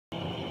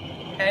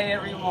Hey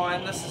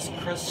everyone, this is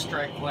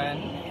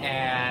Strickland,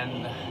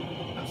 and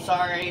I'm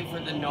sorry for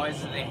the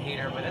noise of the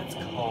heater, but it's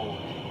cold.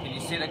 Can you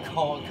see the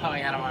cold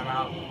coming out of my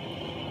mouth?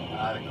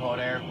 The cold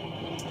air.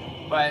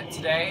 But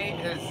today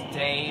is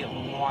day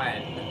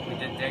 1. We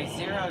did day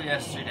 0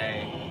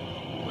 yesterday,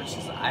 which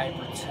is I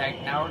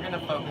protect. Now we're going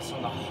to focus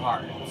on the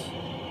heart,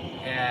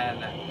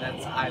 and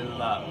that's I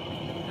love.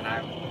 And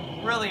I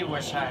really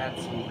wish I had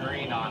some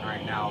green on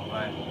right now,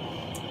 but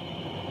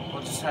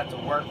we'll just have to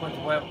work with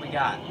what we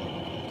got.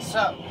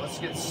 So, let's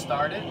get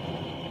started.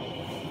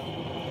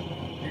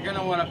 You're going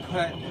to want to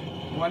put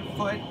one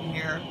foot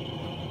here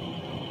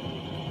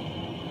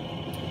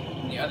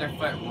and the other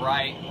foot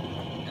right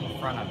in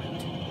front of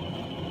it.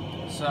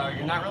 So,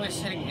 you're not really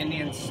sitting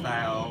Indian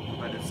style,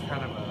 but it's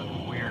kind of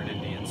a weird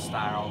Indian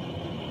style.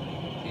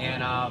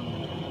 And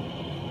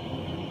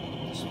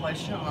just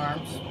place your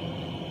arms,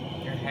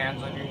 your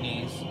hands on your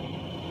knees.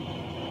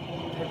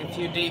 Take a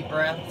few deep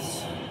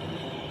breaths.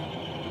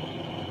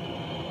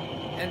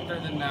 In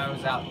through the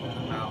nose, out through the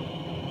mouth.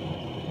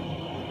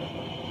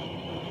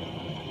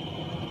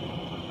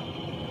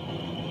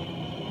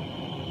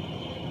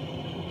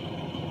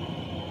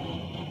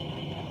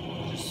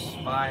 Just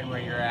find where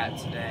you're at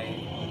today.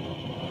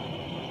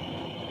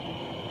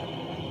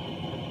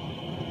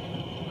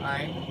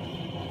 Alright.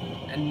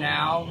 And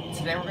now,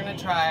 today we're going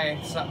to try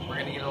something. We're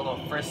going to get a little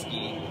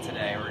frisky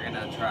today. We're going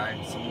to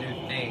try some new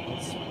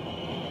things.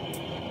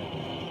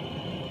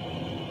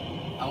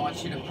 I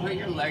want you to put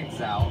your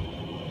legs out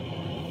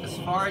as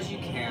far as you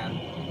can.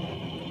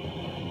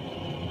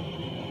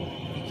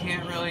 If you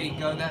can't really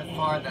go that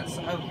far, that's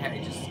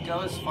okay. Just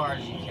go as far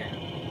as you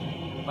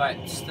can.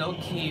 But still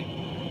keep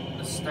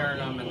the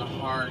sternum and the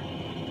heart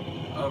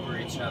over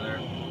each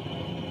other.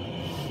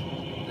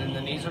 Then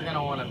the knees are going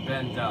to want to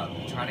bend up.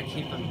 Try to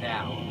keep them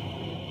down.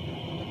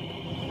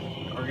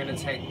 We're going to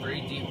take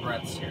 3 deep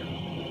breaths here.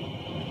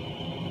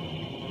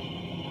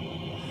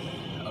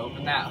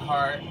 Open that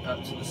heart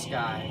up to the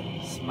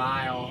sky.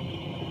 Smile.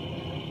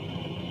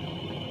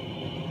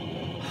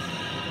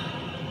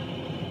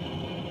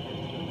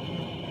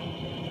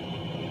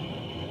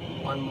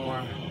 One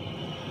more.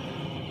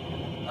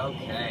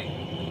 Okay.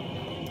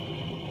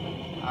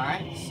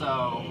 Alright,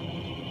 so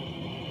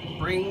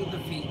bring the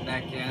feet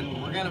back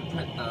in. We're going to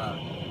put the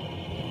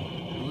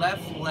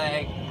left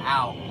leg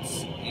out,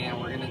 and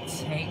we're going to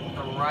take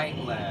the right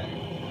leg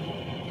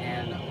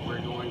and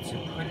we're going to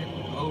put it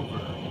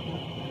over.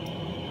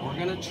 We're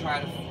going to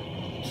try to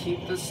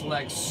keep this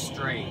leg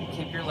straight.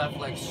 Keep your left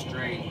leg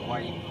straight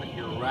while you put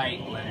your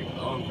right leg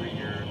over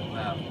your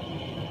left.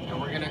 And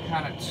we're going to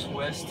kind of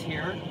twist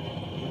here.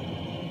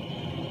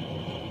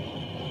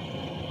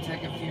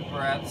 Take a few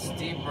breaths,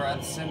 deep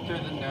breaths, in through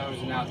the nose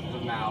and out through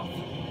the mouth.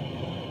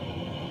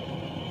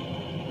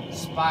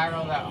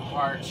 Spiral that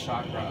heart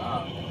chakra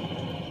up.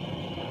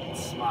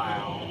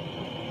 Smile.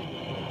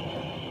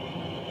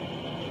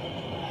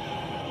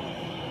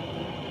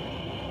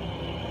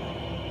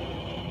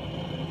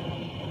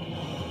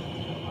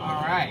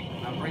 Alright,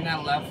 now bring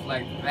that left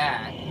leg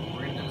back.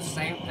 We're going to do the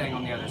same thing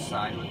on the other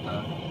side with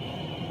the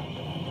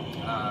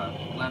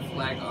left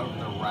leg over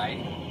the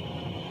right.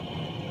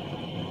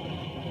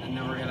 And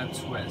then we're going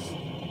to twist.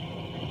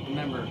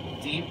 Remember,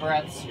 deep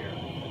breaths here.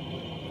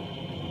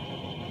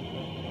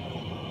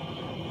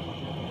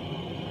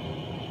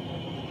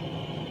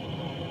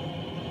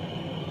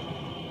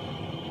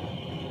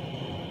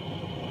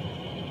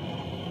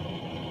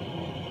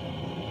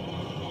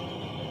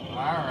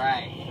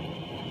 Alright.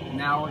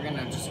 Now we're going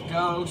to just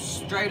go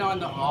straight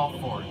onto all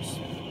fours.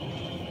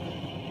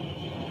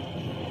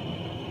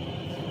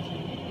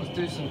 Let's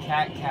do some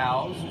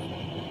cat-cows.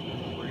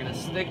 We're going to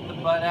stick the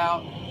butt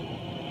out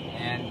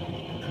and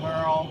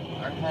curl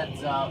our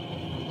heads up,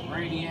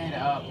 radiate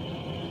up,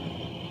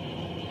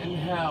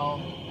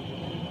 inhale,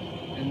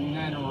 and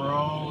then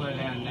roll it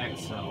in,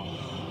 exhale.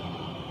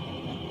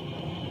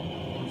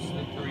 Just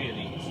do 3 of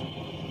these.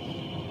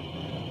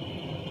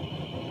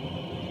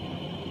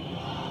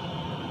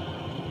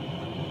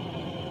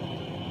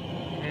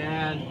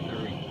 And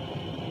 3.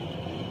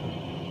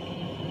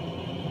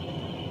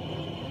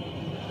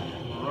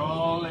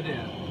 Roll it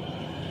in.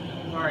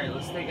 Alright,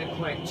 let's take a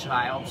quick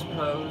child's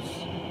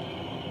pose.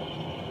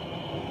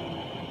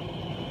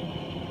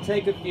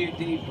 Take a few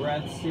deep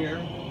breaths here.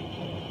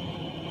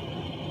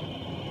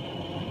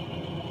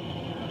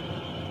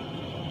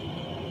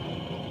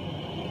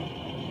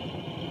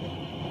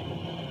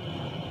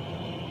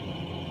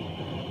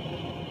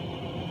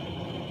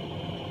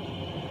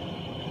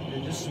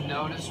 And just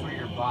notice where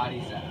your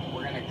body's at.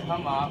 We're going to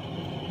come up.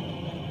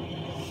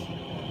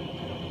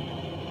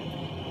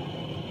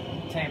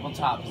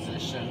 Tabletop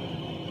position.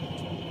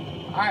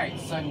 Alright,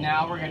 so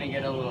now we're going to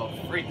get a little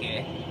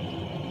freaky.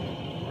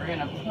 We're going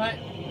to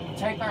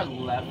take our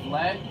left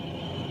leg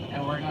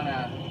and we're going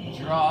to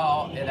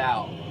draw it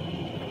out.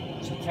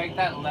 So take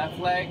that left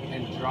leg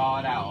and draw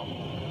it out.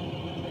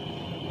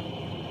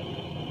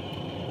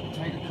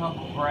 Take a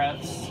couple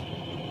breaths,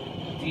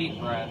 deep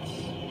breaths.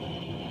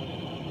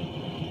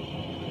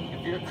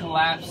 If you're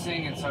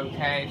collapsing, it's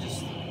okay,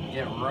 just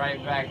get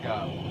right back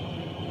up.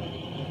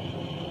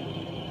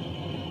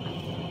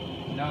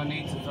 No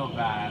need to feel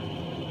bad.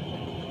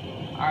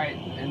 Alright,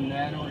 and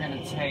then we're going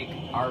to take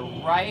our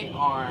right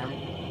arm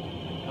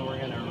and we're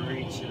going to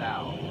reach it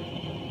out.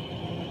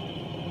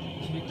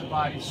 Keep the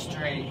body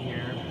straight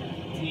here.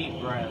 Deep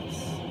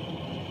breaths.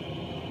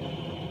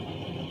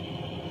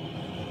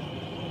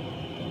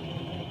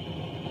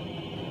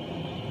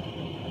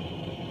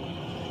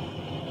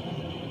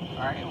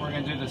 Alright, we're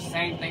going to do the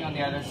same thing on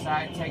the other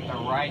side. Take the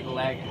right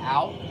leg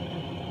out.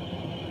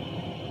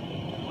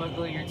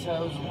 Wiggle your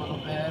toes a little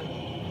bit.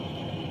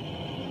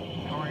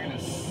 And we're going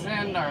to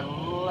send our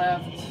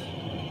left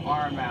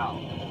arm out.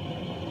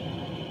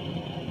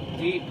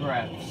 Deep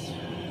breaths.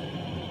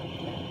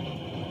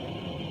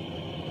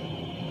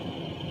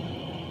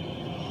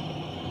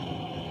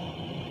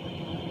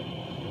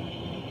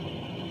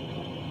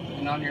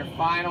 And on your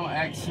final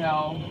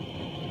exhale,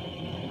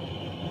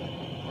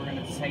 we're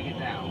going to take it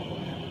down.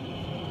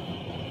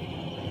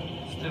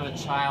 Let's do a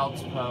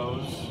child's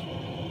pose.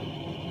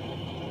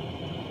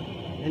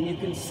 And you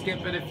can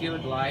skip it if you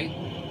would like.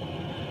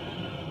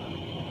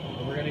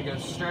 We're going to go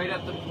straight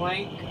up the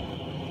plank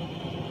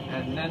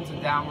and then to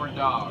downward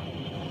dog.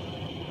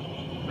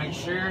 Make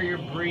sure your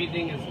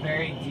breathing is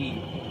very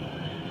deep.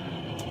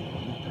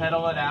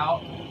 Pedal it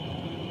out.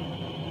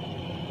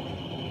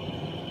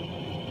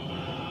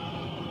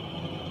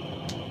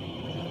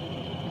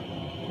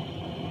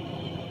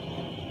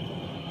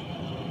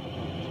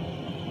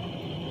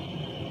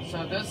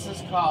 So this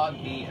is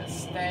called the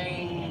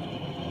Stang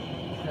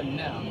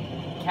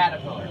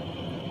caterpillar.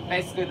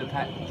 Basically the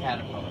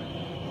caterpillar.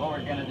 What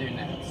we're gonna do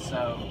next.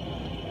 So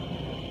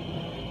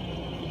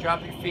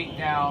drop your feet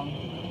down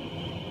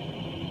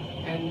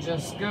and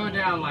just go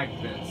down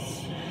like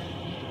this.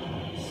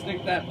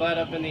 Stick that butt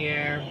up in the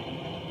air.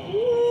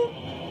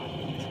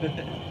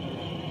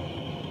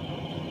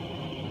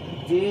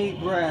 Deep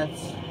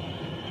breaths.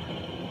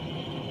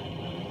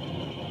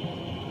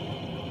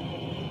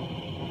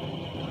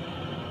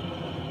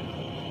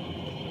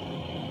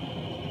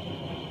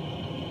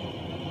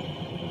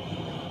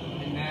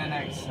 And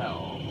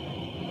exhale.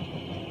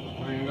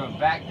 We're going to go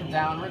back to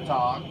downward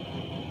dog.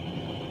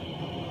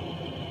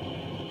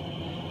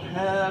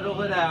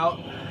 Pedal it out.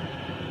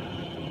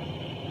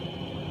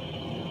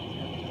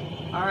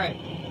 Alright.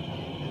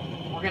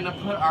 We're going to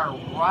put our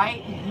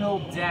right heel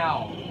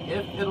down,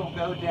 if it'll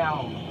go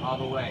down all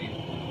the way.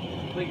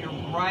 Put your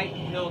right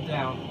heel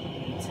down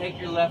and take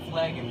your left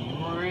leg and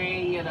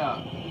bring it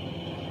up.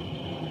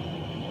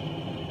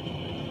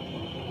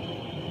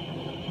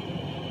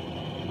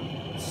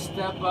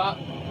 Step up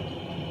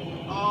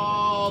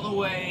all the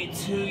way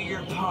to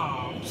your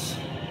palms.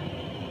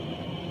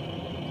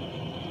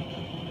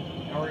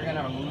 And we're going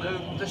to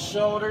loop the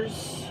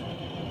shoulders.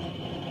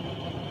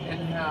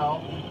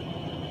 Inhale.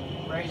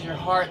 Raise your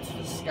heart to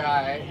the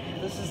sky.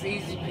 This is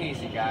easy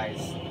peasy,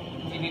 guys.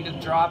 If you need to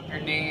drop your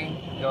knee,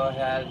 go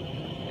ahead.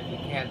 If you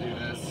can't do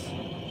this.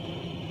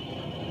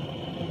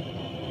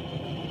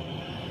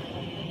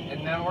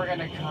 And then we're going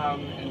to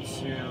come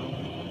into,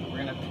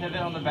 we're going to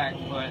pivot on the back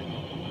foot.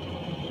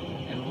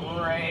 And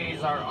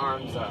raise our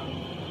arms up.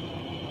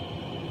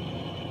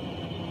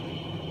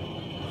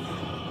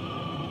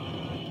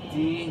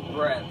 Deep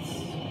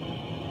breaths.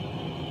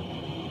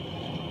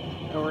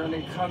 And we're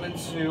going to come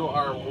into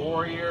our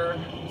warrior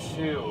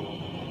 2.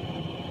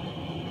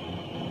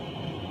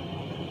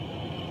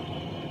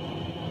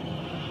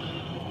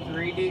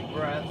 Three deep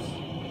breaths.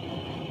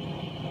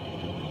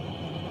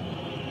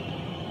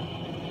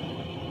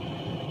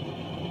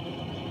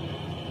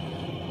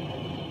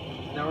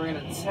 Now we're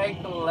going to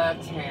take the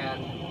left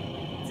hand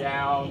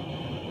down,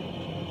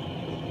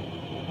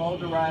 hold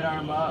the right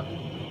arm up,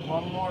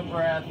 one more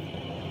breath,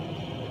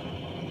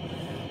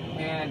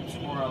 and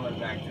twirl it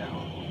back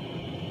down.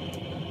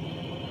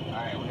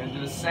 Alright, we're going to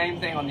do the same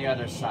thing on the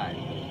other side.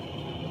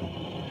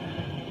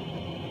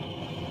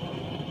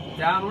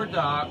 Downward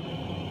dog,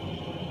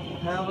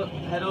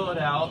 pedal it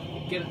out,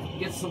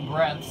 get some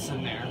breaths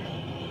in there.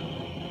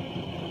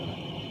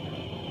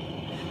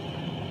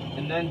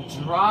 And then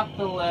drop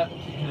the left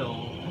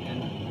heel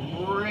and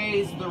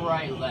raise the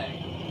right leg.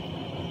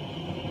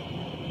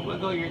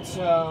 Wiggle your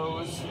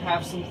toes,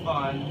 have some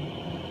fun.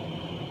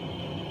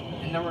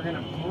 And then we're going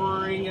to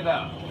bring it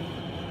up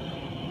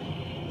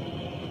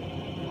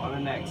on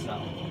an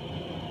exhale.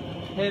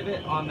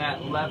 Pivot on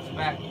that left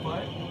back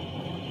foot.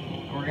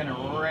 And we're going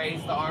to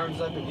raise the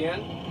arms up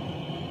again.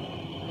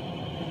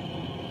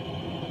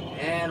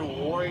 And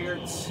warrior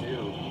 2.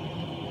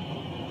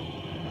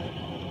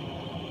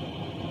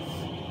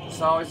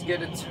 It's always good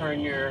to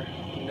turn your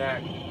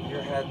neck,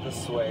 your head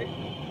this way.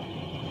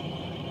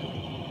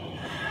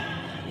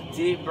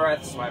 Deep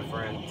breaths, my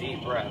friend,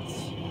 deep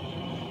breaths.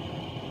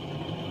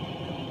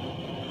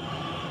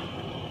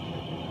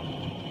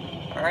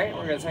 Alright,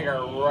 we're going to take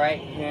our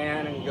right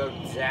hand and go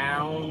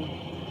down.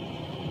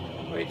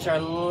 Reach our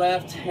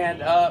left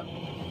hand up.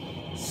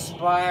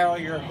 Spiral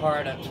your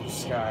heart up to the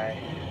sky.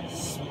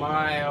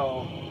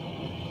 Smile.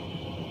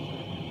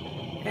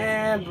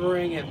 And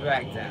bring it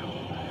back down.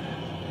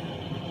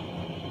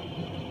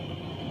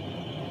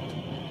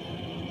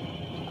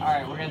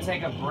 Alright, we're going to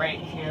take a break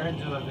here and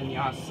do a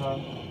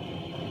vinyasa.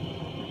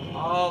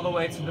 All the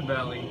way to the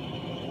belly.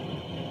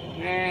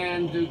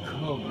 And do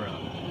cobra.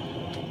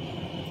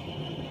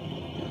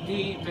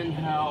 Deep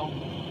inhale.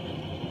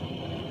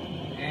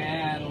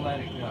 And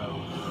let it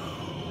go.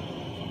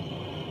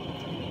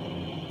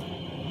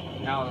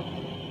 Now,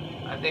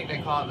 I think they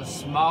call it the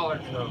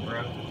smaller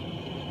cobra.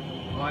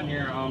 On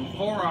your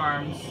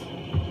forearms,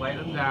 lay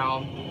them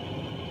down.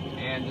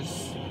 And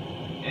just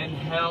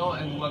inhale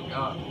and look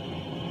up.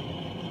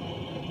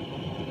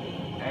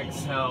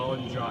 Exhale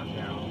and drop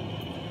down.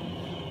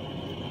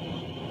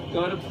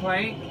 Go to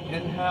plank,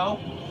 inhale.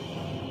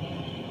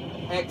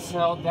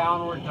 Exhale,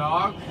 downward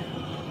dog.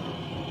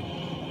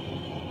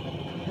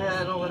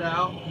 Pedal it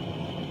out.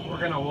 We're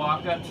going to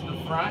walk up to the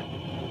front.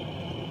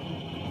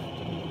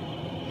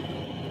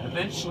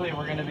 Eventually,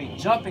 we're going to be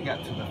jumping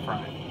up to the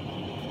front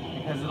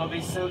because it'll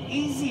be so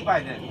easy by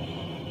then.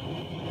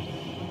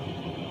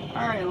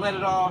 Alright, let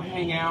it all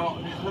hang out.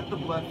 Let the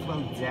blood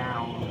flow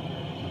down.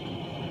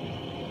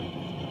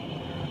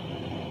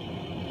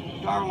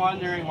 If you are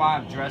wondering why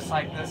I'm dressed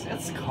like this,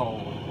 it's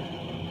cold.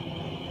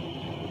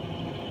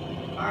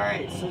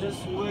 Alright, so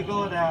just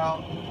wiggle it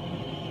out.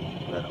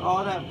 Let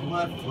all that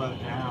blood flow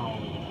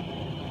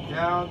down.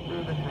 Down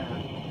through the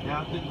head.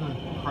 Down through the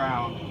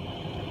crown.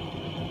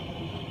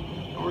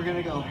 And we're going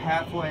to go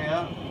halfway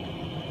up.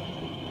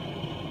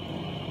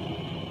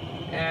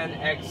 And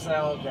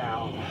exhale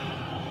down.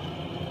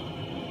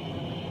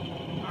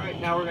 Alright,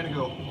 now we're going to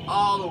go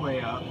all the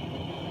way up.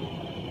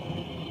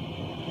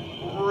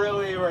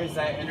 Really raise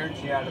that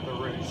energy out of the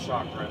root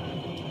chakra.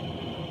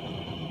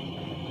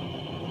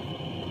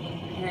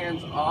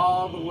 Hands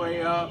all the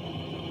way up.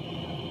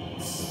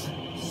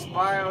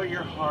 Spiral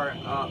your heart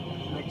up.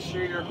 Make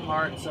sure your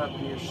heart's up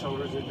and your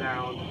shoulders are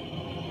down.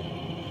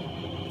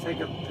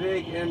 Take a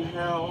big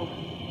inhale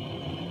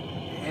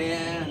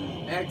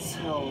and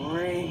exhale.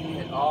 Rain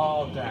it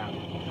all down.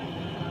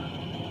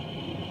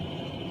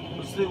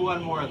 Let's do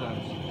one more of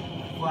those.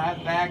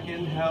 Flat back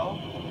inhale.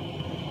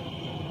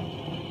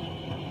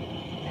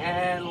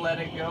 And let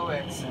it go,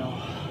 exhale.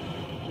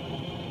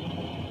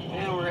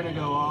 And we're going to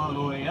go all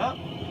the way up.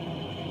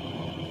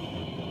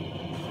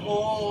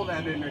 Pull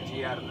that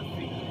energy out of the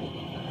feet.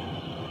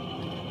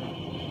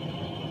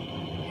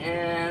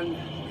 And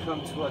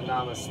come to a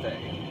namaste.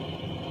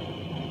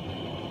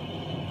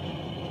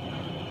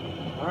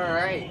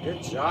 Alright,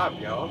 good job,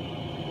 y'all.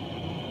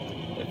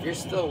 If you're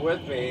still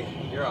with me,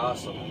 you're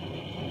awesome.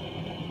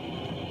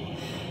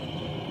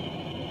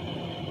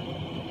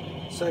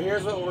 So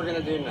here's what we're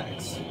gonna do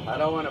next. I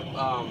don't want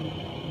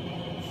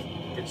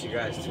to get you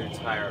guys too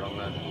tired on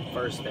the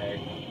first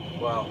day.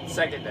 Well,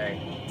 second day,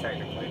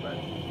 technically, but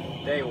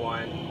day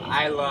one.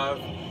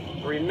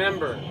 iLove.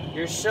 Remember,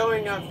 you're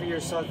showing up for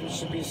yourself. You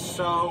should be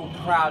so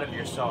proud of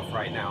yourself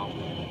right now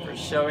for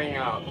showing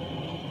up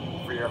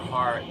for your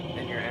heart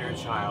and your inner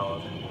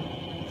child.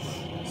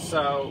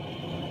 So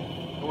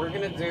we're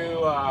gonna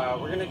do.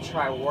 We're gonna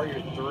try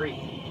Warrior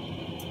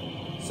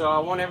 3. So I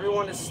want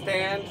everyone to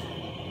stand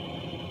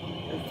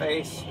and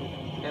face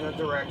in a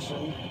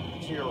direction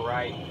to your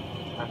right,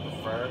 I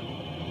prefer.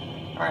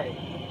 Alright,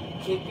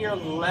 keep your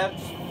left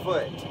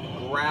foot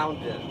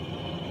grounded.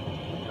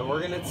 And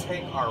we're going to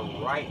take our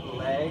right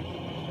leg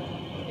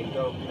and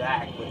go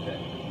back with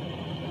it.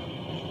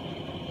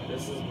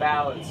 This is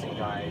balancing,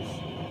 guys.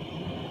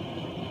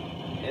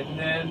 And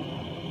then,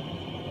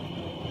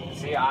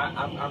 see,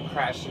 I'm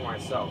crashing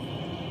myself.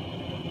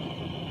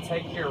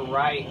 Take your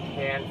right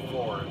hand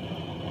forward.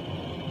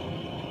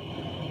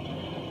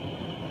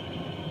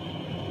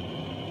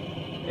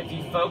 If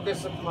you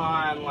focus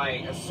upon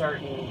like a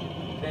certain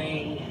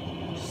thing,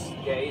 just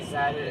gaze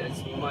at it,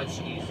 it's much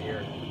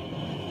easier.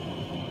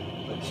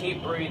 But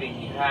keep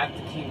breathing, you have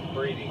to keep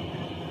breathing.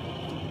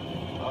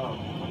 Oh,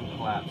 I'm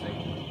collapsing.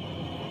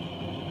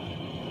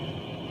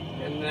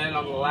 And then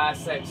on the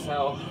last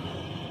exhale,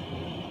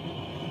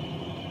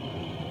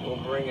 we'll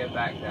bring it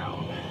back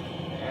down.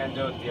 And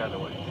do it the other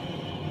way.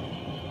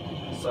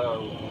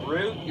 So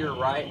root your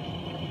right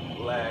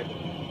leg,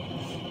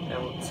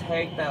 and we'll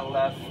take that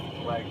left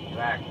leg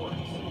backwards.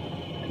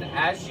 And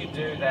as you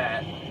do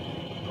that,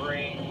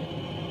 bring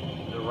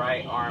the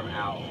right arm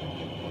out.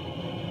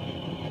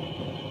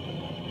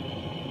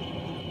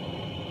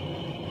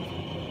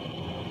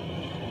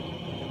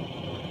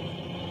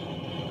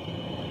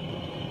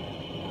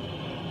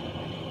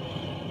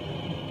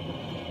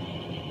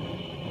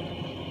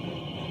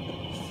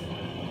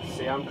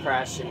 See, I'm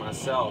crashing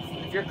myself.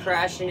 If you're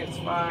crashing, it's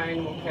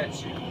fine. We'll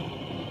catch you.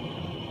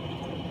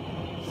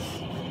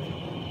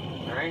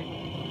 All right?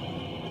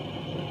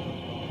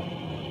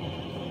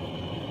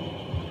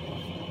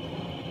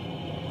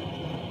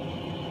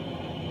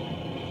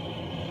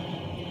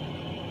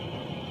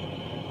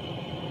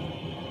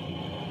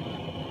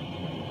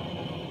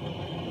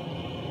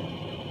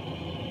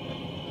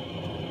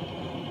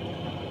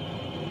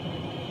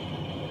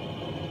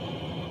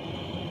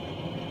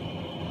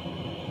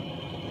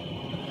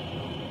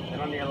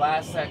 On your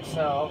last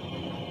exhale,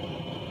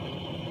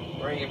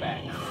 bring it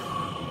back.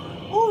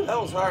 Ooh, that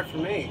was hard for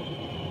me.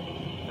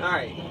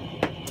 Alright,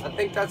 I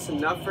think that's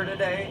enough for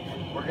today.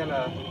 We're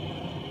gonna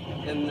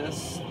end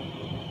this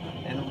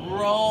and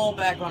roll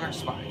back on our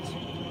spines.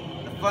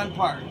 The fun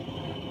part.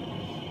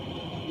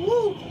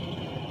 Woo!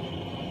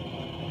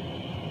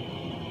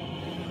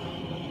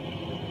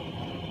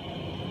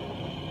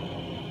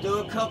 Do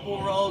a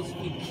couple rolls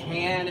if you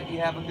can, if you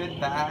have a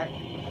good back.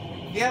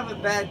 If you have a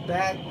bad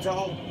back,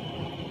 don't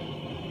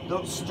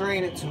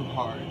strain it too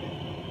hard.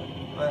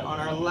 But on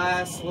our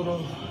last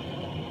little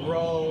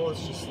roll,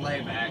 let's just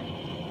lay back.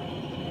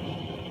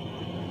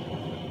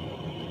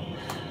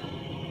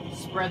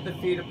 Spread the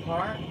feet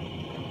apart.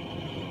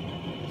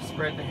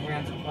 Spread the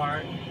hands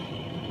apart.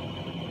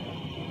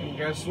 And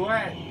guess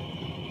what?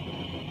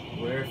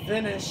 We're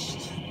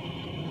finished.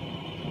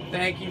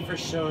 Thank you for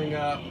showing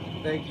up.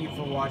 Thank you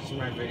for watching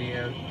my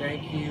video.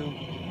 Thank you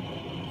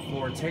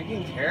for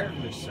taking care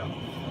of yourself.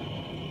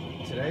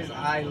 Today's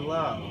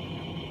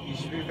iLove. You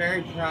should be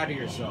very proud of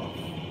yourself.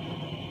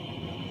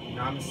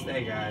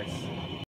 Namaste, guys.